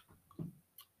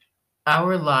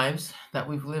our lives that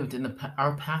we've lived in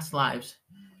our past lives.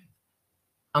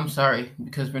 I'm sorry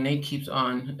because Renee keeps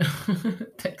on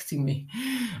texting me.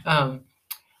 Um,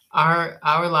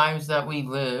 our lives that we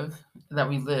lived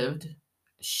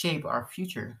shape our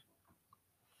future.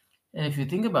 And if you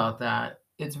think about that,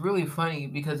 it's really funny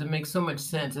because it makes so much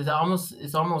sense. It's almost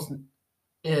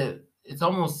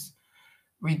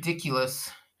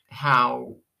ridiculous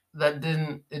how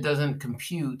it doesn't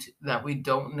compute that we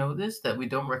don't know this, that we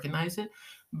don't recognize it,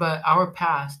 but our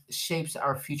past shapes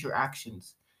our future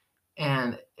actions.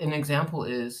 And an example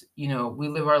is, we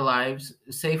live our lives.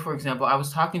 Say, for example, I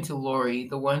was talking to Lori,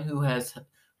 the one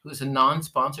who's a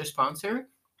non-sponsor sponsor,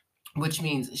 which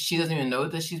means she doesn't even know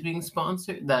that she's being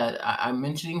sponsored, that I'm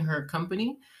mentioning her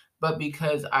company, but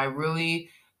because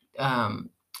um,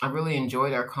 I really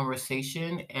enjoyed our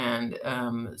conversation and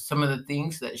some of the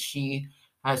things that she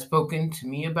has spoken to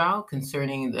me about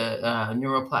concerning the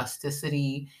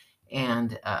neuroplasticity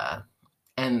and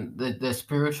the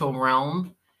spiritual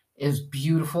realm is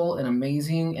beautiful and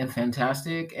amazing and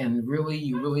fantastic, and really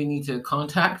you really need to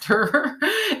contact her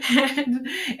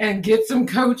and get some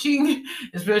coaching,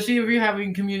 especially if you're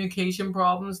having communication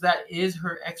problems. That is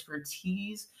her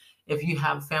expertise. If you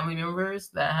have family members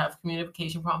that have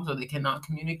communication problems, or they cannot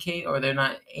communicate, or they're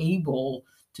not able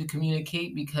to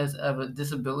communicate because of a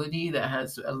disability that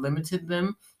has limited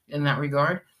them in that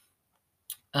regard,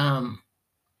 um,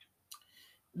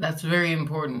 that's very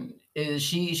important. Is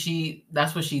she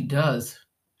that's what she does.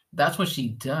 That's what she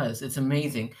does. It's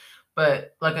amazing.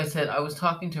 But like I said, I was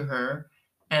talking to her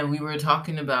and we were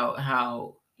talking about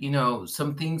how,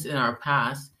 some things in our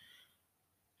past,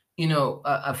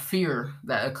 a fear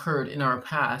that occurred in our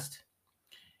past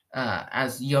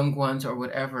as young ones or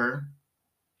whatever,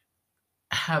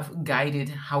 have guided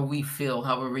how we feel,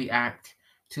 how we react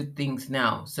to things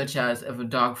now, such as if a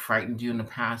dog frightened you in the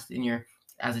past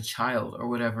as a child or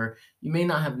whatever. You may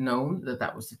not have known that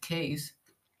that was the case,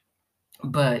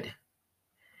 but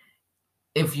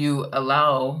if you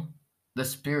allow the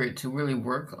spirit to really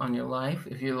work on your life,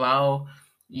 if you allow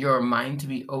your mind to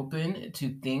be open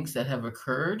to things that have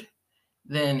occurred,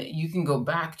 then you can go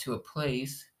back to a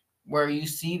place where you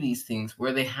see these things,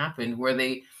 where they happened, where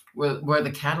the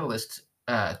catalyst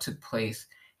took place,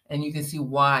 and you can see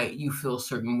why you feel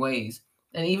certain ways.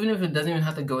 And even if it doesn't even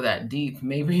have to go that deep,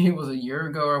 maybe it was a year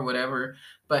ago or whatever,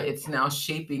 but it's now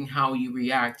shaping how you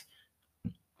react,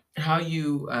 how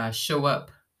you show up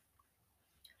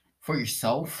for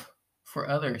yourself, for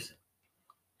others.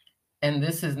 And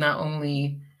this is not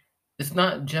only, it's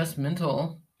not just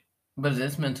mental, but it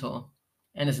is mental.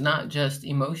 And it's not just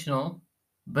emotional,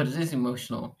 but it is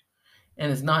emotional.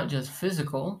 And it's not just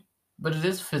physical, but it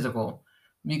is physical,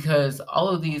 because all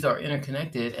of these are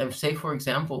interconnected. And say, for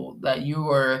example, that you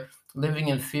are living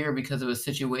in fear because of a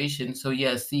situation. So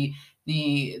yes, the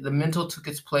mental took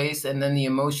its place, and then the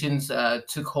emotions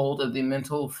took hold of the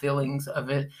mental feelings of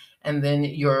it, and then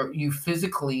you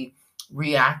physically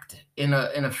react in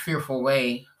a fearful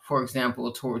way. For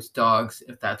example, towards dogs,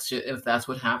 if that's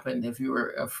what happened, if you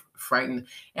were frightened,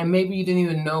 and maybe you didn't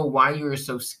even know why you were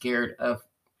so scared of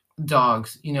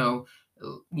dogs,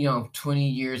 20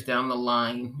 years down the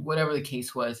line, whatever the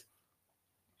case was.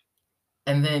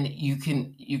 And then you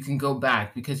can go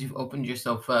back because you've opened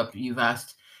yourself up. You've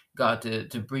asked God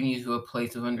to bring you to a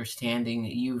place of understanding.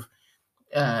 You've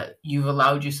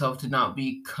allowed yourself to not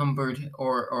be cumbered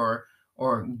or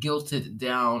guilted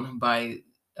down by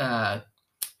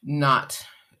not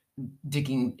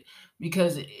digging,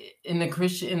 because in the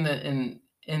Christian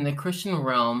in the Christian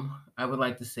realm, I would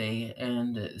like to say,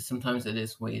 and sometimes it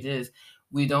is the way it is,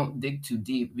 we don't dig too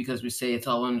deep because we say it's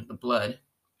all under the blood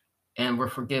and we're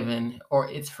forgiven, or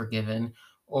it's forgiven,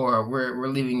 or we're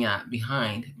leaving that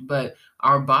behind. But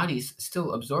our bodies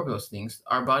still absorb those things.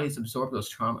 Our bodies absorb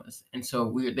those traumas, and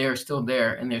so they're still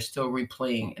there, and they're still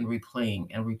replaying and replaying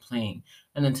and replaying.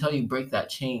 And until you break that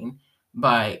chain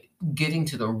by getting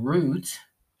to the root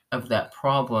of that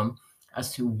problem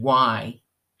as to why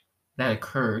that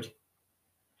occurred,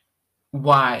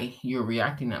 why you're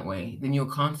reacting that way, then you'll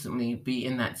constantly be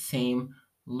in that same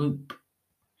loop.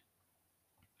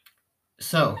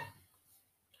 So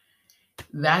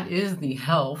that is the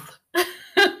health.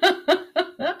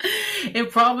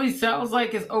 It probably sounds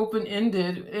like it's open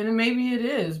ended, and maybe it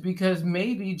is, because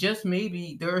maybe, just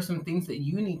maybe, there are some things that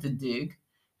you need to dig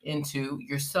into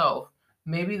yourself.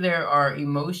 Maybe there are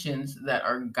emotions that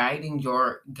are guiding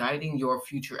your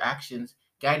future actions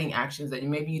guiding actions that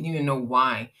maybe you didn't even know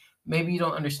why. Maybe you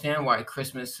don't understand why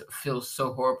Christmas feels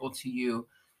so horrible to you.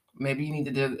 Maybe you need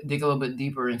to dig a little bit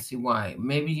deeper and see why.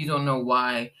 Maybe you don't know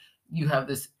why you have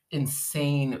this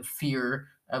insane fear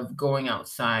of going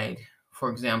outside, for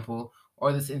example,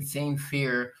 or this insane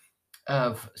fear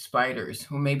of spiders.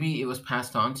 Well, maybe it was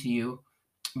passed on to you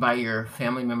by your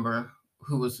family member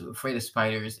who was afraid of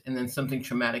spiders, and then something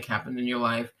traumatic happened in your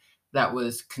life that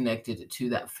was connected to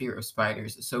that fear of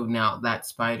spiders. So now that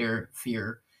spider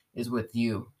fear is with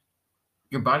you.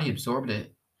 Your body absorbed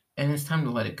it, and it's time to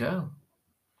let it go.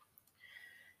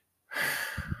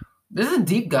 This is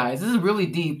deep, guys. This is really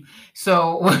deep.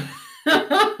 So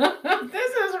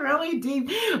this is really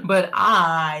deep, but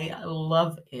I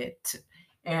love it.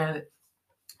 And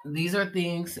these are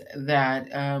things that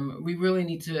we really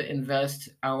need to invest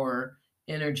our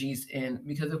energies in,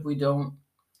 because if we don't,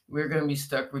 we're going to be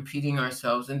stuck repeating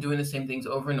ourselves and doing the same things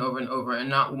over and over and over, and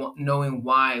not knowing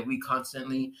why we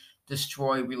constantly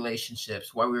destroy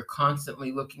relationships, why we're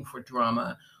constantly looking for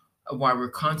drama, why we're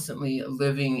constantly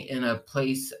living in a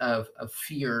place of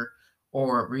fear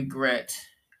or regret.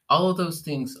 All of those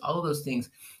things.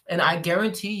 And I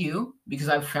guarantee you, because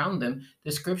I've found them,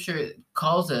 the scripture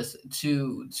calls us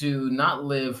to not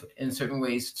live in certain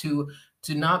ways, to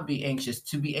not be anxious,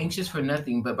 to be anxious for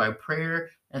nothing, but by prayer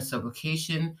and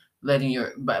supplication, letting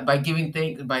your by giving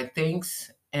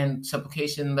thanks and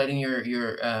supplication, letting your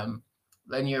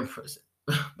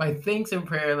by thanks and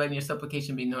prayer, letting your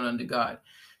supplication be known unto God.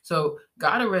 So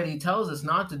God already tells us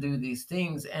not to do these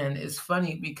things, and it's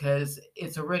funny because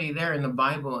it's already there in the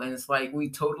Bible, and it's like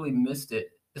we totally missed it.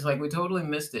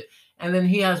 And then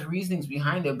he has reasonings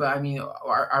behind it, but I mean,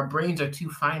 our brains are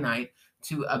too finite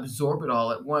to absorb it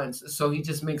all at once. So he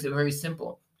just makes it very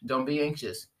simple. Don't be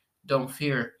anxious. Don't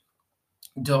fear.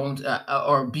 Don't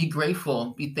or be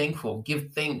grateful. Be thankful.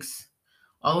 Give thanks.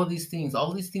 All these things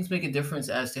make a difference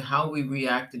as to how we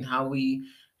react and how we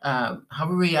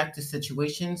react to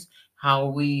situations, how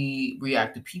we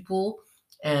react to people,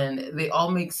 and they all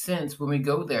make sense when we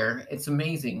go there. It's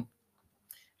amazing.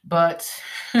 But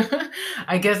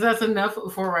I guess that's enough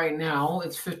for right now.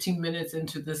 It's 15 minutes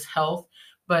into this health,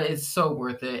 but it's so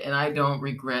worth it, and I don't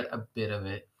regret a bit of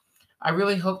it. I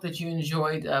really hope that you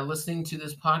enjoyed listening to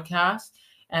this podcast.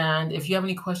 And if you have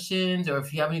any questions, or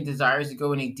if you have any desires to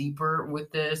go any deeper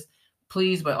with this,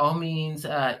 please, by all means,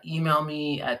 email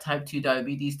me at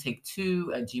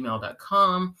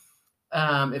type2diabetestake2@gmail.com.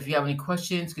 If you have any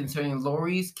questions concerning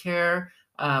Lori's care,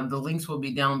 the links will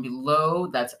be down below.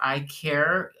 That's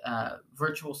iCare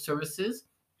virtual services.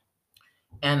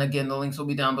 And again, the links will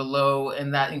be down below,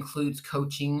 and that includes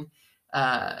coaching.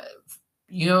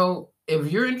 If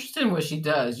you're interested in what she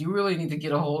does, you really need to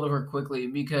get a hold of her quickly,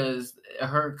 because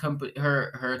her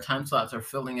time slots are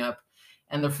filling up,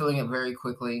 and they're filling up very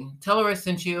quickly. Tell her I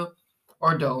sent you,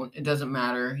 or don't. It doesn't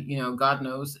matter. God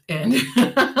knows. And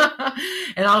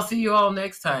and I'll see you all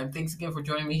next time. Thanks again for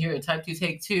joining me here at Type 2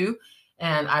 Take 2.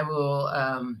 And I will.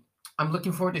 I'm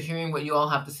looking forward to hearing what you all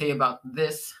have to say about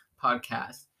this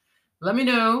podcast. Let me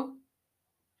know.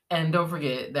 And don't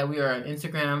forget that we are on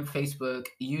Instagram, Facebook,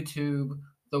 YouTube,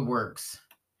 the works.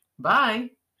 Bye.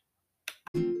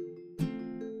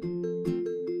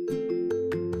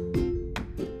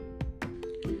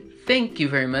 Thank you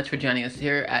very much for joining us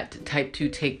here at Type 2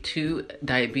 Take 2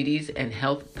 Diabetes and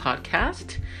Health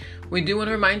Podcast. We do want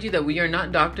to remind you that we are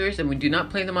not doctors, and we do not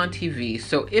play them on TV.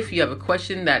 So if you have a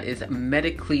question that is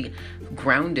medically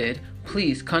grounded,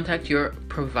 please contact your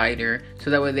provider so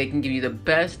that way they can give you the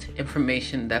best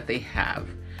information that they have.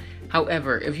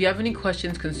 However, if you have any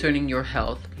questions concerning your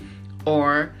health,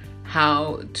 or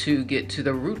how to get to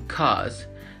the root cause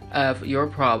of your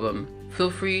problem, feel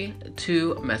free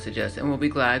to message us, and we'll be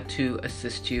glad to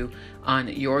assist you on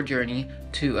your journey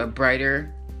to a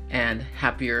brighter and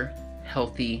happier,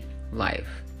 healthy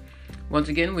life. Once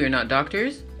again, we are not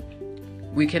doctors.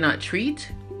 We cannot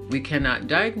treat, we cannot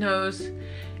diagnose,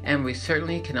 and we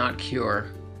certainly cannot cure.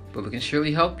 But we can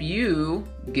surely help you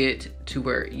get to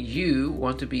where you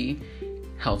want to be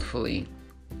healthfully.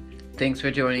 Thanks for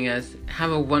joining us.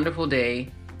 Have a wonderful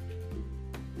day.